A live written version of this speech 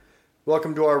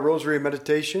Welcome to our Rosary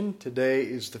Meditation. Today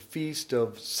is the feast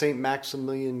of St.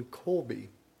 Maximilian Kolbe.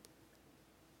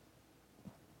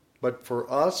 But for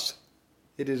us,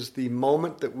 it is the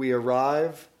moment that we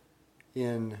arrive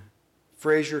in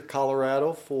Fraser,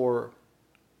 Colorado for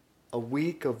a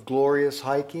week of glorious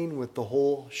hiking with the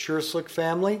whole Schurslick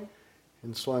family.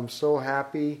 And so I'm so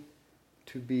happy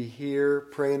to be here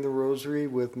praying the Rosary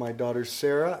with my daughter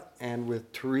Sarah and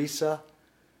with Teresa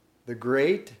the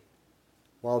Great,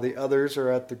 while the others are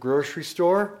at the grocery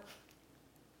store.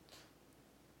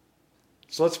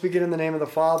 So let's begin in the name of the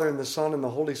Father, and the Son, and the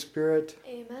Holy Spirit.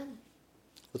 Amen.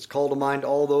 Let's call to mind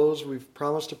all those we've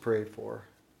promised to pray for.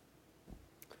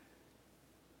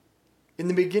 In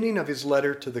the beginning of his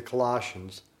letter to the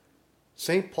Colossians,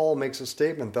 St. Paul makes a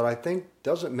statement that I think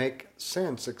doesn't make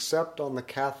sense except on the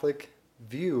Catholic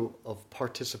view of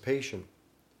participation.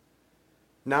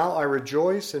 Now I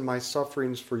rejoice in my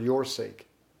sufferings for your sake,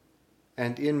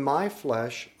 and in my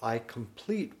flesh I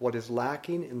complete what is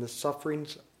lacking in the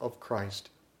sufferings of Christ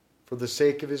for the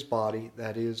sake of his body,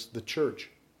 that is, the church.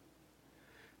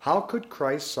 How could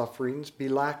Christ's sufferings be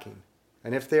lacking?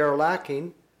 And if they are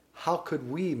lacking, how could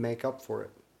we make up for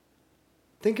it?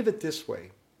 Think of it this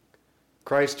way.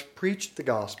 Christ preached the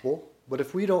gospel, but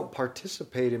if we don't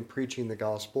participate in preaching the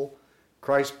gospel,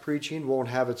 Christ's preaching won't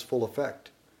have its full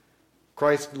effect.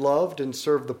 Christ loved and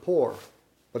served the poor,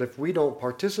 but if we don't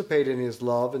participate in his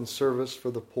love and service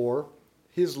for the poor,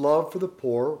 his love for the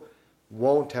poor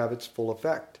won't have its full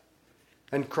effect.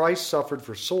 And Christ suffered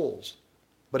for souls,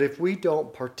 but if we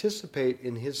don't participate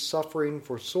in his suffering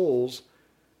for souls,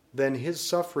 then his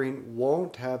suffering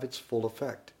won't have its full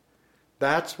effect.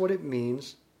 That's what it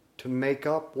means to make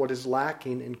up what is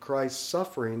lacking in Christ's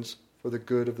sufferings for the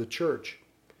good of the church.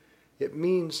 It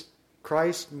means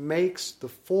Christ makes the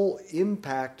full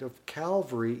impact of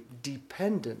Calvary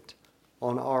dependent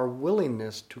on our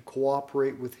willingness to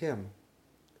cooperate with him.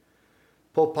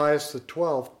 Pope Pius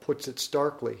XII puts it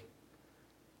starkly.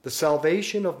 The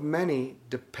salvation of many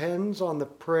depends on the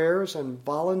prayers and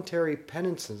voluntary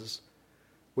penances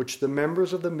which the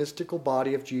members of the mystical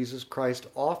body of Jesus Christ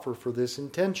offer for this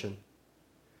intention.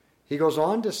 He goes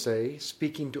on to say,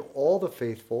 speaking to all the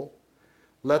faithful,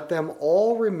 let them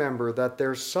all remember that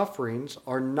their sufferings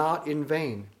are not in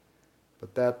vain,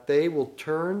 but that they will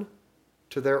turn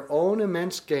to their own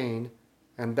immense gain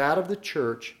and that of the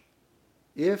church,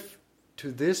 if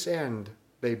to this end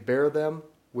they bear them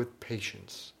with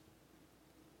patience.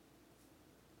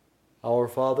 Our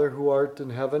Father, who art in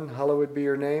heaven, hallowed be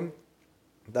your name.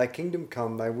 Thy kingdom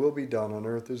come, thy will be done on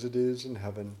earth as it is in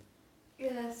heaven.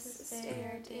 Give us this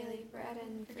day our daily bread,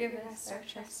 and forgive us our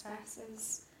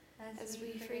trespasses, as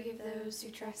we forgive those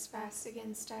who trespass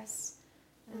against us.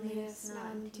 And lead us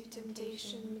not into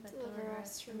temptation, but deliver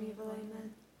us from evil.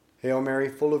 Amen. Hail Mary,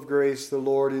 full of grace, the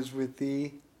Lord is with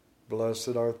thee.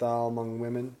 Blessed art thou among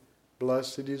women.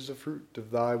 Blessed is the fruit of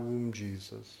thy womb,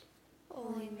 Jesus.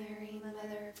 Holy Mary,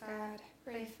 Mother of God,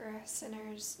 pray for us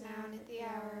sinners, now and at the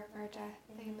hour of our death.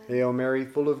 Amen. Hail Mary,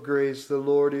 full of grace, the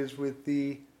Lord is with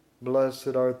thee.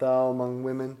 Blessed art thou among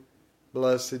women.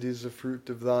 Blessed is the fruit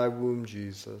of thy womb,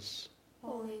 Jesus.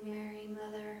 Holy Mary,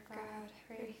 Mother of God,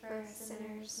 pray for us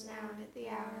sinners, now and at the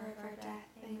hour of our death.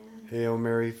 Amen. Hail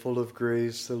Mary, full of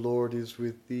grace, the Lord is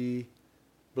with thee.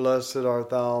 Blessed art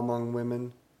thou among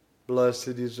women.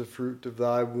 Blessed is the fruit of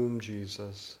thy womb,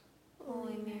 Jesus.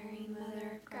 Holy Mary,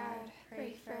 Mother of God,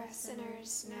 pray for us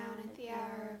sinners, now and at the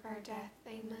hour of our death.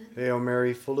 Amen. Hail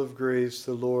Mary, full of grace,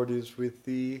 the Lord is with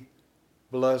thee.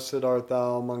 Blessed art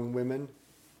thou among women.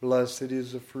 Blessed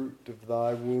is the fruit of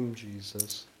thy womb,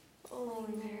 Jesus.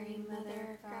 Holy Mary,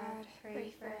 Mother of God,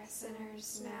 pray for us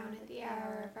sinners, now and at the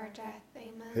hour of our death.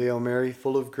 Amen. Hail Mary,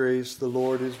 full of grace, the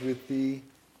Lord is with thee.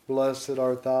 Blessed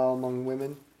art thou among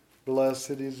women.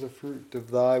 Blessed is the fruit of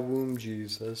thy womb,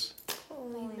 Jesus.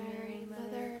 Holy Mary,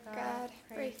 Mother of God,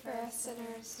 pray for us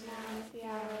sinners, now and at the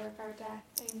hour of our death.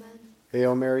 Amen.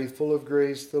 Hail Mary, full of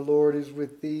grace, the Lord is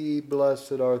with thee.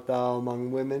 Blessed art thou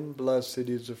among women. Blessed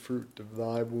is the fruit of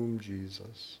thy womb,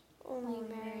 Jesus. Holy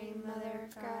Mary, Mother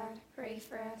of God, pray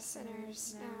for us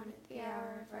sinners, now and at the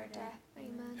hour of our death.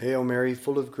 Amen. Hail Mary,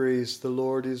 full of grace, the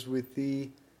Lord is with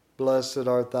thee. Blessed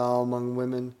art thou among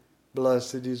women.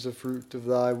 Blessed is the fruit of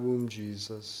thy womb,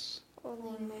 Jesus.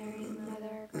 Holy Mary,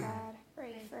 Mother of God,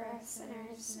 pray for us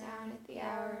sinners, now and at the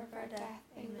hour of our death.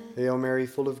 Amen. Hail Mary,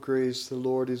 full of grace, the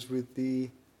Lord is with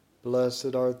thee.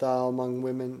 Blessed art thou among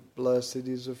women. Blessed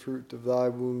is the fruit of thy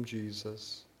womb,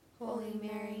 Jesus. Holy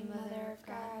Mary, Mother of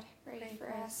God, pray for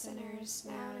us sinners,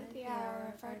 now and at the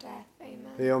hour of our death.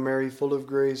 Amen. Hail Mary, full of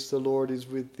grace, the Lord is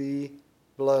with thee.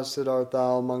 Blessed art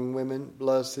thou among women.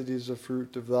 Blessed is the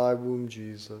fruit of thy womb,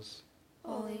 Jesus.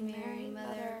 Holy Mary,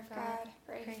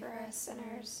 us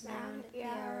sinners, now and at the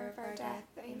hour of our death.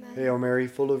 Amen. Hail Mary,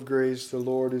 full of grace, the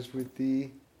Lord is with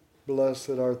thee.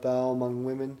 Blessed art thou among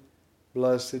women.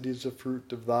 Blessed is the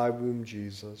fruit of thy womb,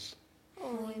 Jesus.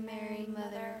 Holy Mary,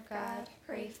 Mother of God,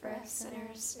 pray for us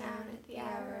sinners, now and at the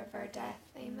hour of our death.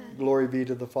 Amen. Glory be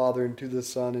to the Father, and to the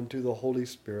Son, and to the Holy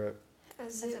Spirit.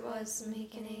 As it was in the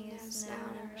beginning, as now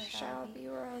and ever shall be,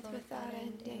 world without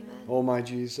end. Amen. O my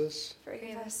Jesus,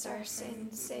 forgive us our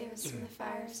sins, save us from the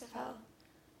fires of hell.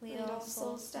 Lead all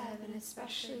souls to heaven,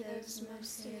 especially those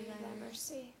most in need of thy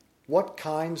mercy. what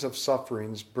kinds of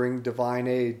sufferings bring divine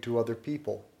aid to other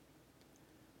people?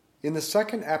 In the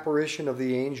second apparition of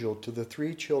the angel to the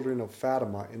 3 children of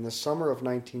Fatima in the summer of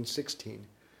 1916,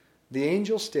 the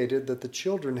angel stated that the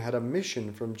children had a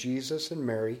mission from Jesus and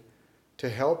Mary to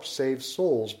help save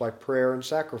souls by prayer and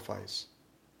sacrifice.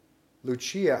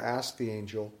 Lucia asked the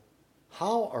angel,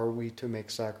 "How are we to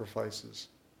make sacrifices?"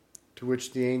 To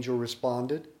which the angel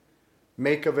responded,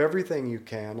 "Make of everything you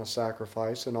can a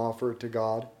sacrifice and offer it to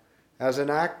God as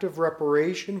an act of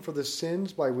reparation for the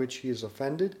sins by which he is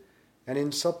offended and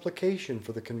in supplication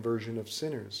for the conversion of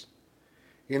sinners.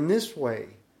 In this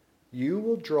way, you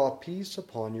will draw peace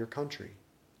upon your country.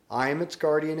 I am its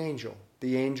guardian angel,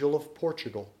 the angel of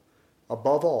Portugal.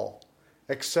 Above all,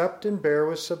 accept and bear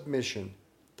with submission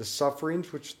the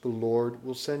sufferings which the Lord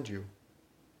will send you.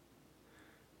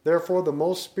 Therefore, the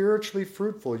most spiritually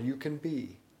fruitful you can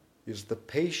be is the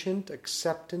patient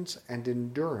acceptance and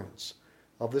endurance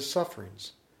of the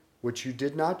sufferings which you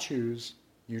did not choose,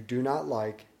 you do not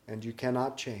like, and you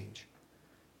cannot change,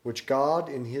 which God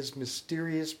in his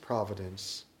mysterious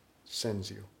providence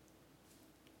sends you.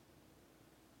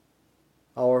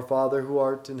 Our Father who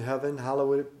art in heaven,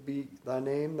 hallowed be thy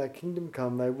name. Thy kingdom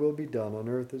come, thy will be done on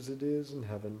earth as it is in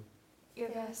heaven.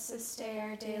 Give us this day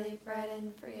our daily bread,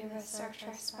 and forgive us our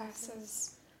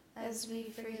trespasses, as we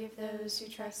forgive those who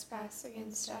trespass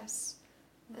against us.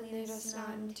 And lead us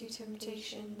not into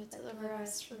temptation, but deliver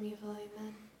us from evil.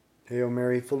 Amen. Hail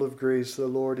Mary, full of grace, the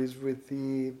Lord is with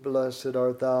thee. Blessed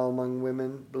art thou among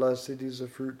women. Blessed is the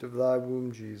fruit of thy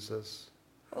womb, Jesus.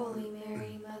 Holy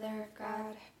Mary, Mother of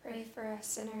God, pray for us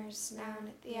sinners, now and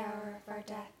at the hour of our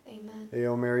death. Amen.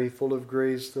 Hail Mary, full of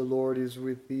grace, the Lord is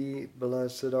with thee.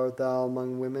 Blessed art thou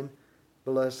among women.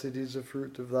 Blessed is the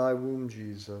fruit of thy womb,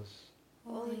 Jesus.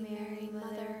 Holy Mary,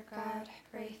 Mother of God,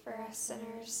 pray for us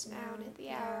sinners, now and at the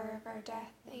hour of our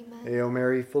death. Amen. Hail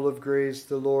Mary, full of grace,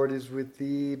 the Lord is with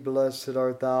thee. Blessed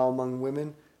art thou among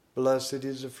women. Blessed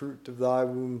is the fruit of thy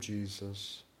womb,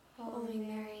 Jesus. Holy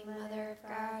Mary, Mother of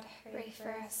God, pray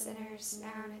for us sinners,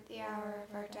 now and at the hour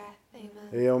of our death.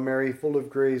 Amen. Hail Mary, full of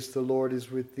grace, the Lord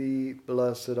is with thee.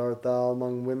 Blessed art thou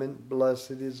among women.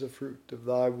 Blessed is the fruit of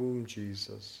thy womb,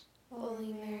 Jesus.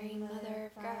 Holy Mary, Mother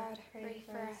of God, pray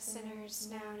for us sinners,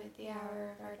 now and at the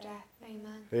hour of our death.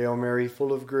 Amen. Hail Mary,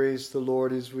 full of grace, the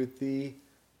Lord is with thee.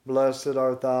 Blessed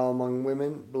art thou among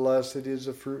women. Blessed is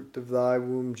the fruit of thy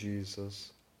womb,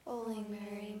 Jesus. Holy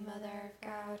Mary, Mother of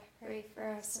God, pray for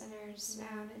us sinners,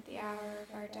 now and at the hour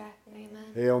of our death.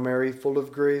 Amen. Hail Mary, full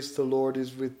of grace, the Lord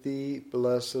is with thee.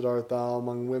 Blessed art thou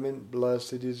among women.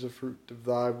 Blessed is the fruit of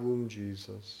thy womb,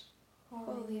 Jesus.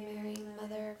 Holy Mary,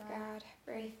 Mother of God,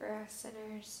 pray for us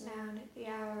sinners, now and at the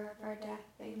hour of our death.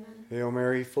 Amen. Hail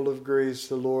Mary, full of grace,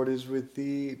 the Lord is with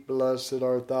thee. Blessed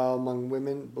art thou among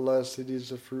women. Blessed is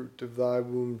the fruit of thy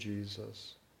womb,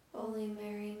 Jesus. Holy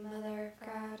Mary, Mother of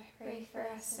God, pray for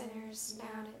us sinners,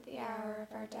 now and at the hour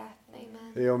of our death.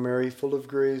 Amen. Hail Mary, full of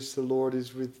grace, the Lord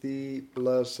is with thee.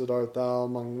 Blessed art thou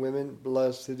among women.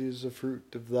 Blessed is the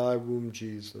fruit of thy womb,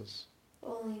 Jesus.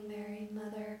 Holy Mary,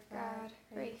 Mother of God,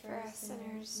 pray for us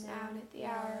sinners, now and at the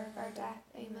hour of our death.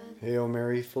 Amen. Hail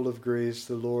Mary, full of grace,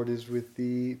 the Lord is with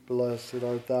thee. Blessed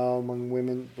art thou among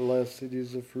women. Blessed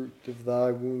is the fruit of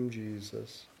thy womb,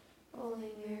 Jesus.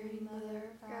 Holy Mary, Mother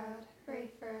of God, pray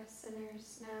for us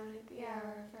sinners, now and at the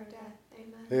hour of our death.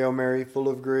 Amen. Hail Mary, full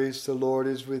of grace, the Lord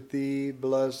is with thee.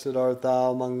 Blessed art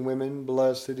thou among women.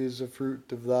 Blessed is the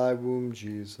fruit of thy womb,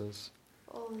 Jesus.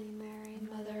 Holy Mary,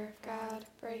 Mother of God,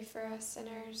 pray for us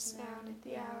sinners, now and at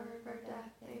the hour of our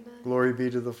death. Amen. Glory be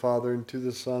to the Father, and to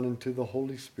the Son, and to the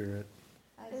Holy Spirit.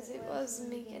 As it was in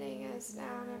the beginning, as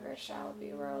now and ever shall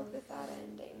be, world without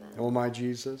end. Amen. O my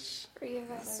Jesus, forgive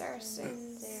us our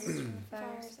sins, save us from the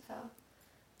fires of hell.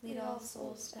 Lead all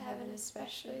souls to heaven,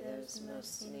 especially those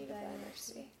most in need of thy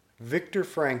mercy. Viktor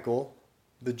Frankl,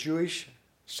 the Jewish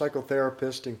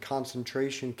psychotherapist and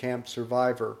concentration camp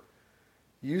survivor,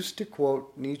 used to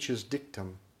quote Nietzsche's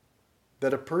dictum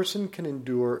that a person can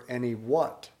endure any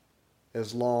what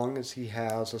as long as he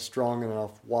has a strong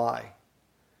enough why.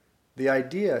 The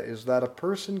idea is that a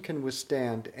person can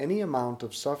withstand any amount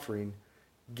of suffering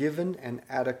given an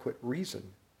adequate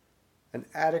reason, an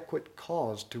adequate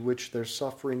cause to which their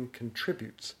suffering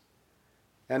contributes.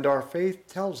 And our faith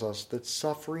tells us that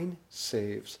suffering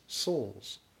saves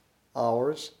souls,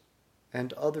 ours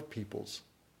and other people's.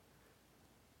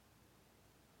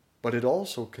 But it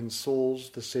also consoles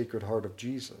the Sacred Heart of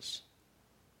Jesus.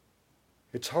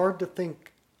 It's hard to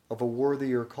think of a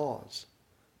worthier cause,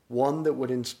 one that would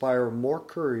inspire more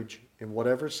courage in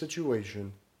whatever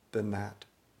situation than that.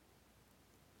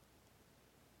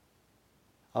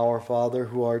 Our Father,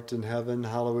 who art in heaven,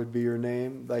 hallowed be your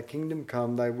name. Thy kingdom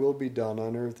come, thy will be done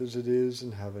on earth as it is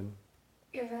in heaven.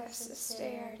 Give us this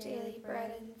day our daily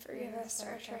bread, and forgive us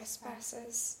our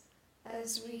trespasses,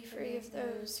 as we forgive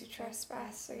those who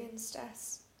trespass against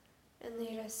us. And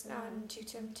lead us not into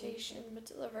temptation, but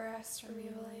deliver us from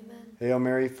evil. Amen. Hail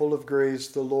Mary, full of grace,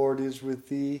 the Lord is with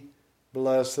thee.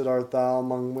 Blessed art thou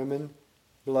among women.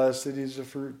 Blessed is the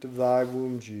fruit of thy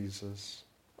womb, Jesus.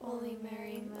 Holy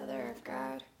Mary, Mother of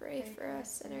God, pray for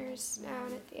us sinners, now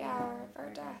and at the hour of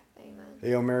our death. Amen.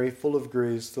 Hail Mary, full of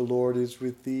grace, the Lord is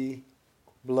with thee.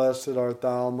 Blessed art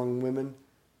thou among women.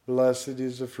 Blessed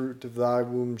is the fruit of thy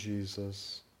womb,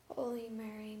 Jesus. Holy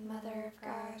Mary, Mother of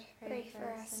God, pray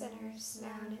for us sinners,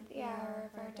 now and at the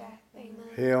hour of our death. Amen.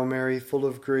 Hail Mary, full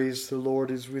of grace, the Lord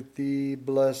is with thee.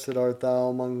 Blessed art thou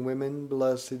among women.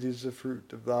 Blessed is the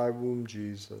fruit of thy womb,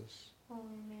 Jesus. Holy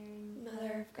Mary,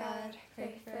 Mother of God,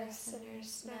 pray for us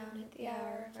sinners, now and at the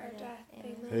hour of our death.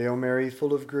 Amen. Hail Mary,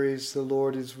 full of grace, the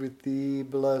Lord is with thee.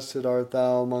 Blessed art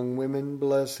thou among women.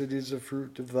 Blessed is the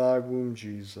fruit of thy womb,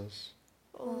 Jesus.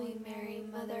 Holy Mary,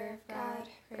 Mother of God,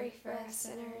 pray for us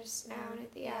sinners, now and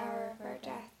at the hour of our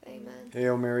death. Amen.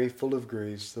 Hail Mary, full of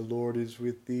grace, the Lord is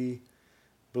with thee.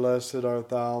 Blessed art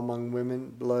thou among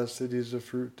women. Blessed is the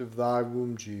fruit of thy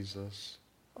womb, Jesus.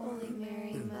 Holy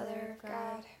Mary, Mother of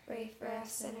God, pray for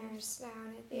us sinners, now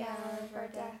and at the hour of our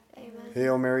death. Amen.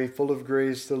 Hail Mary, full of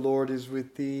grace, the Lord is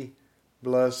with thee.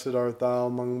 Blessed art thou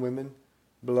among women.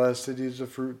 Blessed is the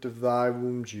fruit of thy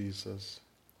womb, Jesus.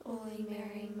 Holy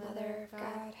Mary, Mother of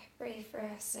God, pray for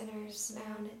us sinners,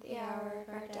 now and at the hour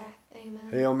of our death. Amen.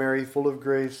 Hail Mary, full of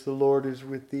grace, the Lord is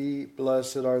with thee.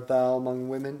 Blessed art thou among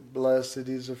women. Blessed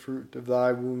is the fruit of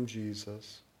thy womb,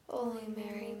 Jesus. Holy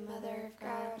Mary, Mother of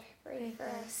God, pray for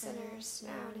us sinners,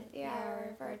 now and at the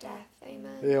hour of our death.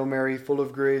 Amen. Hail Mary, full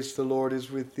of grace, the Lord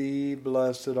is with thee.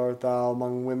 Blessed art thou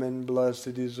among women.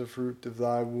 Blessed is the fruit of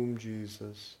thy womb,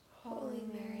 Jesus. Holy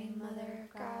Mary, Mother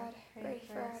of God, pray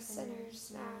for us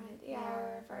sinners, now and at the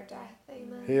hour of our death.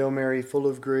 Amen. Hail Mary, full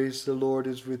of grace, the Lord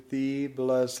is with thee.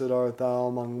 Blessed art thou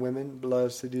among women.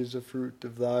 Blessed is the fruit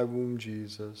of thy womb,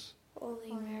 Jesus.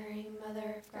 Holy Mary,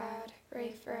 Mother of God,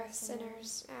 pray for us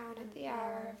sinners, now and at the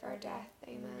hour of our death.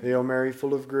 Amen. Hail Mary,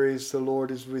 full of grace, the Lord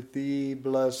is with thee.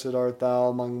 Blessed art thou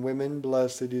among women.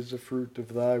 Blessed is the fruit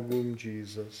of thy womb,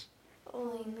 Jesus.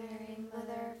 Holy Mary,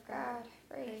 Mother of God,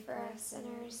 pray for us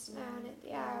sinners, now and at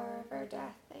the hour of our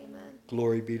death. Amen.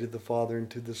 Glory be to the Father, and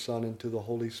to the Son, and to the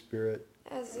Holy Spirit.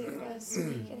 As it was in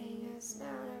the beginning, is now,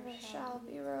 and ever shall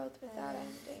be, world without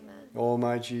end. Amen. O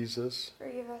my Jesus,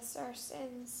 forgive us our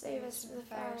sins, save us from the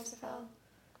fires of hell.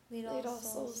 Lead all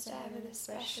souls to heaven,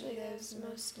 especially those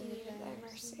most in need of thy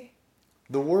mercy.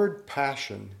 the word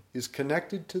passion is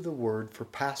connected to the word for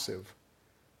passive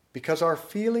because our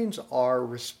feelings are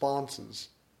responses.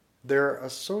 They're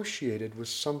associated with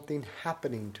something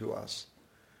happening to us.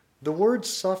 The word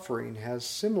suffering has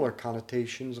similar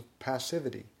connotations of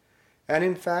passivity, and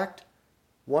in fact,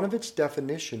 one of its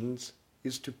definitions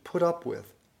is to put up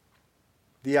with.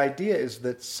 The idea is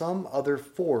that some other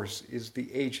force is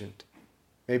the agent,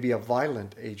 maybe a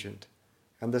violent agent,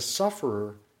 and the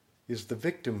sufferer is the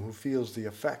victim who feels the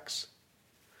effects.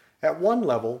 At one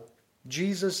level,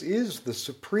 Jesus is the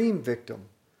supreme victim.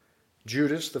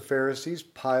 Judas, the Pharisees,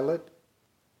 Pilate,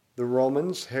 the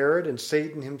Romans, Herod, and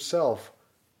Satan himself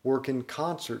work in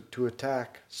concert to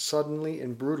attack suddenly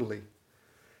and brutally.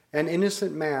 An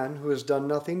innocent man who has done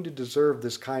nothing to deserve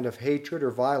this kind of hatred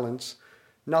or violence,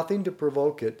 nothing to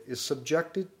provoke it, is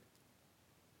subjected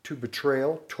to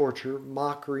betrayal, torture,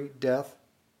 mockery, death.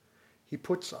 He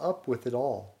puts up with it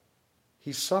all.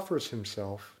 He suffers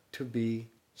himself to be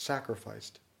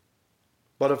sacrificed.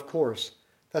 But of course,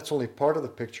 that's only part of the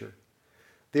picture.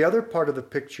 The other part of the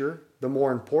picture, the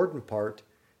more important part,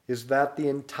 is that the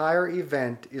entire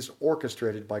event is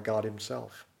orchestrated by God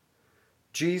himself.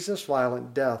 Jesus'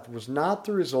 violent death was not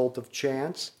the result of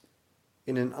chance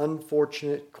in an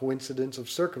unfortunate coincidence of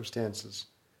circumstances,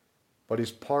 but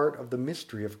is part of the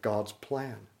mystery of God's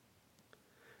plan.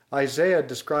 Isaiah,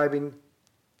 describing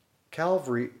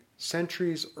Calvary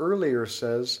centuries earlier,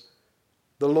 says,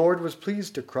 "The Lord was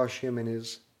pleased to crush him in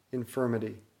his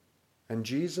infirmity, And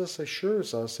Jesus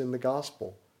assures us in the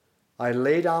gospel, I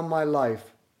lay down my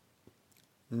life.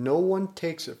 No one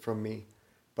takes it from me,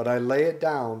 but I lay it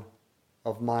down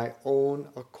of my own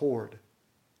accord.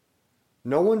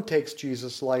 No one takes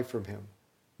Jesus' life from him.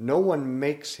 No one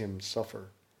makes him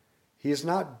suffer. He is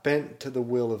not bent to the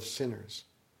will of sinners.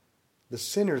 The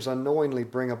sinners unknowingly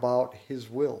bring about his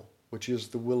will, which is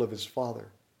the will of his Father.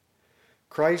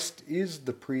 Christ is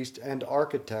the priest and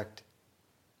architect,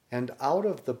 and out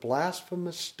of the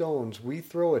blasphemous stones we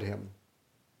throw at him,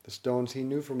 the stones he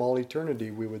knew from all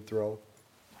eternity we would throw,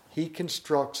 he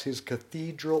constructs his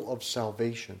cathedral of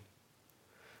salvation.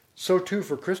 So too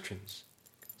for Christians.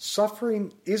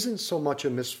 Suffering isn't so much a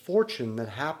misfortune that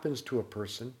happens to a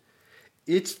person,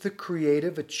 it's the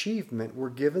creative achievement we're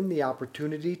given the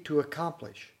opportunity to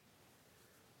accomplish.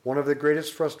 One of the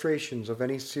greatest frustrations of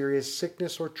any serious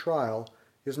sickness or trial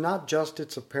is not just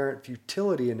its apparent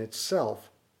futility in itself,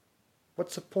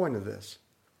 what's the point of this?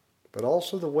 But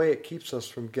also the way it keeps us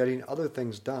from getting other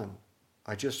things done.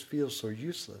 I just feel so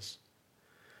useless.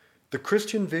 The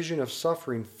Christian vision of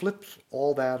suffering flips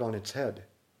all that on its head.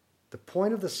 The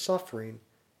point of the suffering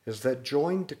is that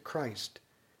joined to Christ,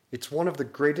 it's one of the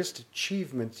greatest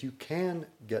achievements you can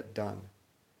get done.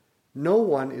 No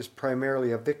one is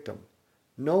primarily a victim.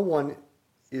 No one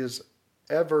is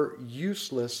ever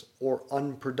useless or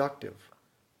unproductive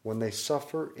when they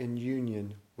suffer in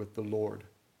union with the Lord.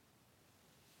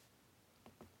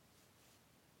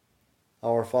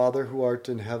 Our Father, who art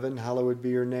in heaven, hallowed be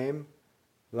your name.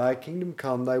 Thy kingdom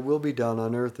come, thy will be done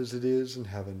on earth as it is in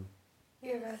heaven.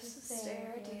 Give us this day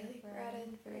our daily bread,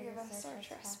 and forgive us our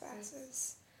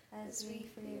trespasses, as we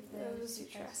forgive those who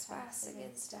trespass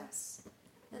against us.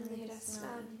 And lead us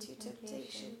not into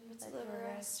temptation, but deliver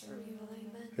us from evil.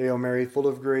 Amen. Hail Mary, full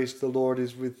of grace, the Lord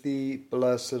is with thee.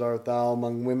 Blessed art thou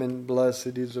among women,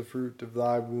 blessed is the fruit of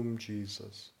thy womb,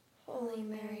 Jesus. Holy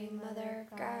Mary, Mother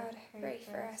of God, pray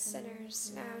for us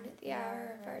sinners, now and at the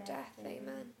hour of our death.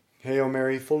 Amen. Hail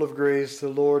Mary, full of grace, the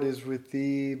Lord is with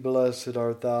thee. Blessed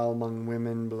art thou among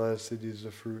women, blessed is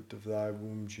the fruit of thy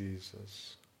womb,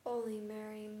 Jesus. Holy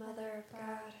Mary, Mother of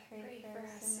God, pray for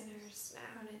us sinners,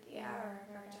 now and at the hour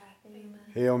of our death. Amen.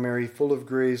 Hail Mary, full of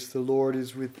grace, the Lord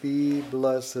is with thee.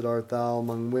 Blessed art thou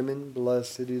among women,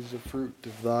 blessed is the fruit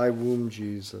of thy womb,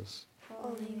 Jesus.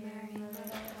 Holy Mary,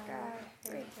 Mother of God,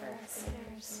 pray for us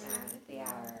sinners, now and at the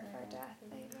hour of our death.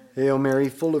 Amen. Hail Mary,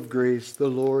 full of grace, the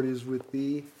Lord is with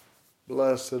thee.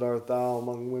 Blessed art thou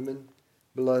among women,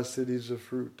 blessed is the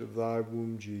fruit of thy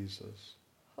womb, Jesus.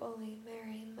 Holy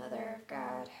Mary, Mother of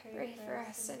God, pray for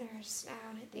us sinners, now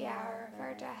and at the hour of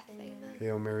our death. Amen.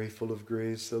 Hail Mary, full of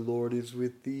grace, the Lord is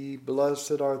with thee.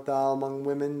 Blessed art thou among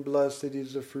women, blessed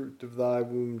is the fruit of thy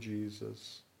womb,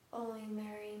 Jesus. Holy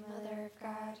Mary, Mother of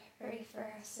God, pray for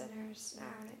us sinners,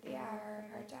 now and at the hour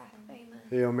of our death. Amen.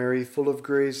 Hail Mary, full of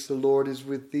grace, the Lord is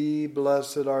with thee.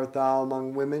 Blessed art thou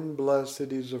among women,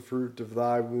 blessed is the fruit of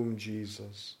thy womb,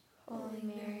 Jesus. Holy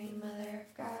Mary, Mother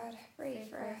of God, pray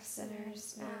for us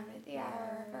sinners, now and at the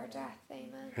hour of our death.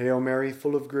 Amen. Hail Mary,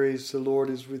 full of grace, the Lord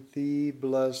is with thee.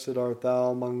 Blessed art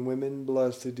thou among women,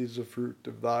 blessed is the fruit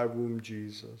of thy womb,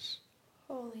 Jesus.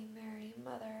 Holy Mary,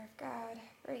 Mother of God,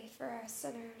 pray for us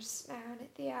sinners, now and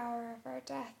at the hour of our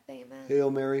death. Amen. Hail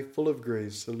Mary, full of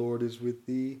grace, the Lord is with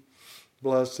thee.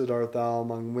 Blessed art thou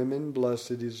among women,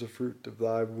 blessed is the fruit of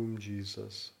thy womb,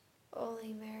 Jesus.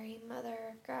 Holy Mary, Mother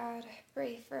of God,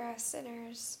 pray for us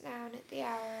sinners, now and at the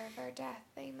hour of our death.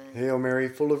 Amen. Hail Mary,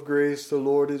 full of grace, the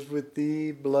Lord is with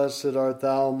thee. Blessed art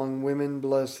thou among women,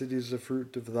 blessed is the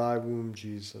fruit of thy womb,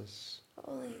 Jesus.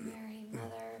 Holy Mary,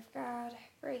 Mother of God,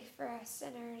 pray for us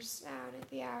sinners, now and at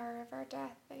the hour of our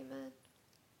death. Amen.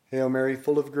 Hail Mary,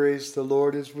 full of grace, the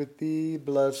Lord is with thee.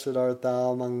 Blessed art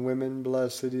thou among women,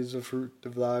 blessed is the fruit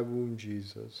of thy womb,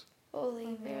 Jesus.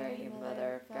 Holy Mary,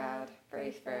 Mother of God,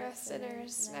 pray for us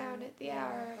sinners, now and at the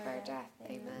hour of our death.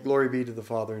 Amen. Glory be to the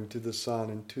Father, and to the Son,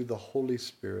 and to the Holy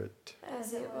Spirit.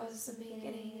 As it was in the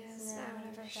beginning, is now,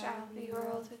 and ever shall be,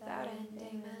 world without end.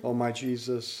 Amen. O my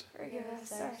Jesus, forgive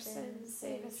us our sins,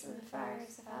 save us from the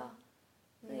fires of hell.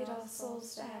 Lead all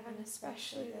souls to heaven,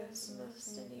 especially those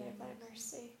most in need of thy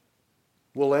mercy.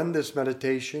 we'll end this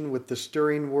meditation with the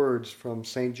stirring words from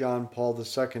St. John Paul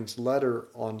II's letter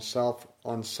on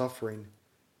suffering.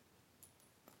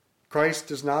 Christ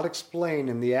does not explain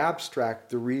in the abstract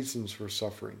the reasons for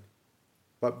suffering,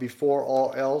 but before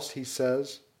all else he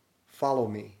says, "Follow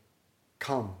me,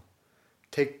 come,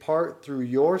 take part through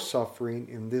your suffering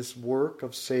in this work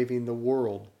of saving the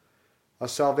world, a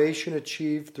salvation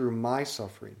achieved through my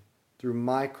suffering, through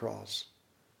my cross."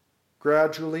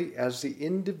 Gradually, as the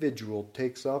individual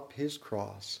takes up his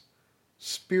cross,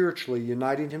 spiritually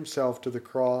uniting himself to the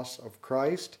cross of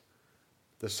Christ,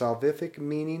 the salvific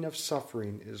meaning of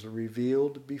suffering is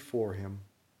revealed before him.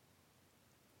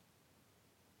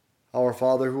 Our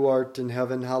Father who art in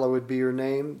heaven, hallowed be your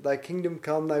name. Thy kingdom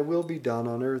come, thy will be done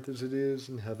on earth as it is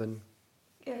in heaven.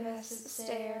 Give us this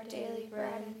day our daily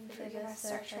bread, and forgive us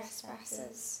our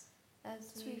trespasses,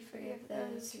 as we forgive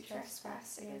those who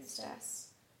trespass against us.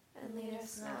 And lead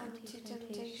us not into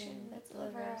temptation, but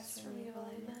deliver us from evil.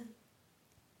 Amen.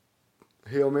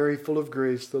 Hail Mary, full of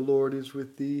grace, the Lord is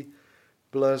with thee.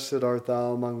 Blessed art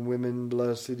thou among women,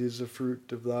 blessed is the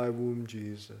fruit of thy womb,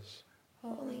 Jesus.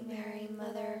 Holy Mary,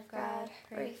 Mother of God,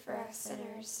 pray for us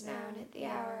sinners, now and at the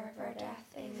hour of our death.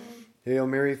 Amen. Hail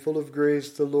Mary, full of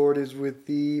grace, the Lord is with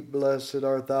thee. Blessed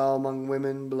art thou among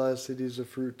women, blessed is the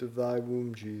fruit of thy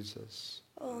womb, Jesus.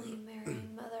 Holy Mary,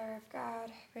 Mother of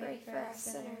God, pray for us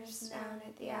sinners, now and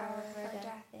at the hour of our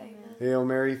death. Amen. Hail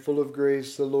Mary, full of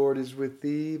grace, the Lord is with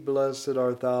thee. Blessed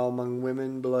art thou among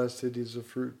women, blessed is the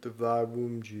fruit of thy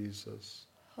womb, Jesus.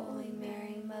 Holy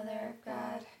Mary, Mother of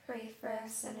God, pray for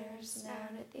us sinners, now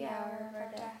and at the hour of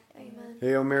our death. Amen.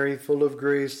 Hail Mary, full of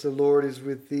grace, the Lord is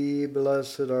with thee.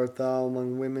 Blessed art thou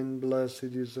among women, blessed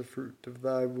is the fruit of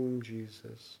thy womb,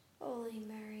 Jesus. Holy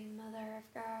Mary, Mother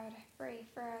of God, pray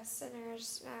for us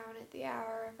sinners, now and at the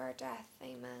hour of our death.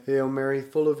 Amen. Hail Mary,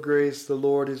 full of grace, the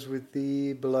Lord is with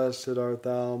thee. Blessed art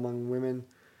thou among women,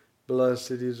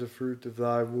 blessed is the fruit of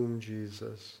thy womb,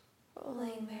 Jesus.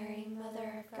 Holy Mary,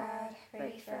 Mother of God,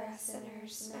 pray for us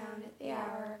sinners, now and at the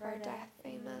hour of our death.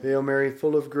 Amen. Hail Mary,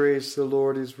 full of grace, the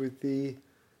Lord is with thee.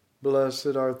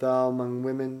 Blessed art thou among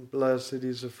women, blessed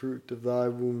is the fruit of thy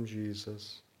womb,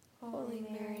 Jesus. Holy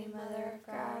Mary, Mother of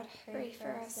God, pray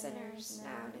for us sinners,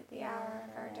 now and at the hour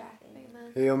of our death.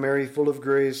 Amen. Hail Mary, full of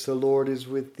grace, the Lord is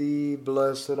with thee.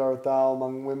 Blessed art thou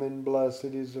among women, blessed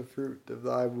is the fruit of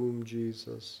thy womb,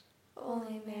 Jesus.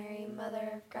 Holy Mary,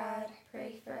 Mother of God,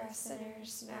 pray for us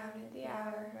sinners, now and at the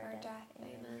hour of our death.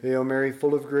 Amen. Hail Mary,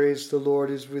 full of grace, the Lord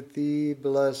is with thee.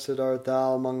 Blessed art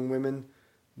thou among women,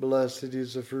 blessed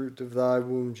is the fruit of thy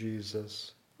womb,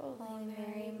 Jesus. Holy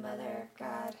Mary, Mother of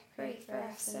God, pray for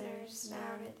us sinners,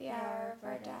 now and at the hour of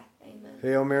our death. Amen.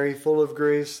 Hail Mary, full of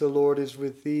grace, the Lord is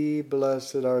with thee.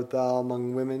 Blessed art thou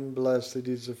among women, blessed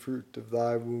is the fruit of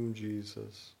thy womb,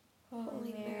 Jesus.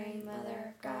 Holy Mary,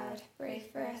 Mother of God, pray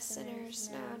for us sinners,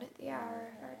 now and at the hour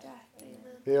of our death.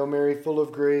 Amen. Hail Mary, full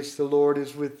of grace, the Lord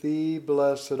is with thee.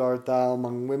 Blessed art thou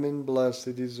among women, blessed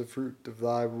is the fruit of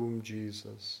thy womb,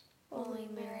 Jesus. Holy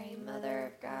Mary, Mother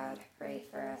of God, pray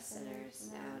for us sinners,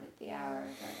 now and at the hour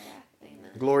of our death.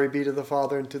 Amen. Glory be to the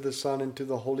Father, and to the Son, and to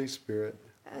the Holy Spirit.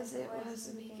 As it was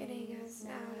in the beginning, as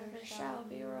now, and ever shall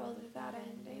be, world without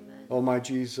end. Amen. O my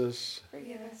Jesus,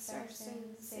 forgive us our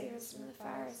sins, save us from the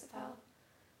fires of hell.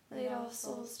 Lead all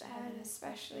souls to heaven,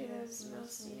 especially those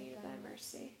most in need of thy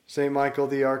mercy. Saint Michael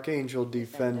the Archangel,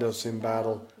 defend us in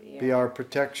battle. Be our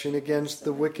protection against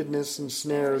the wickedness and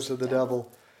snares of the devil.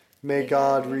 May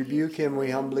God rebuke him,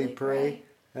 we humbly pray.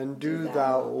 And do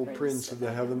thou, O Prince of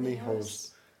the heavenly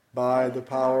host, by the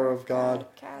power of God,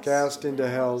 cast into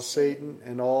hell Satan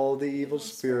and all the evil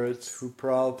spirits who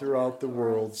prowl throughout the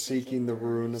world, seeking the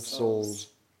ruin of souls.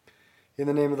 In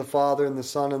the name of the Father, and the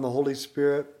Son, and the Holy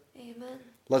Spirit. Amen.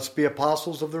 Let's be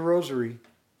apostles of the Rosary.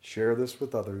 Share this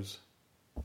with others.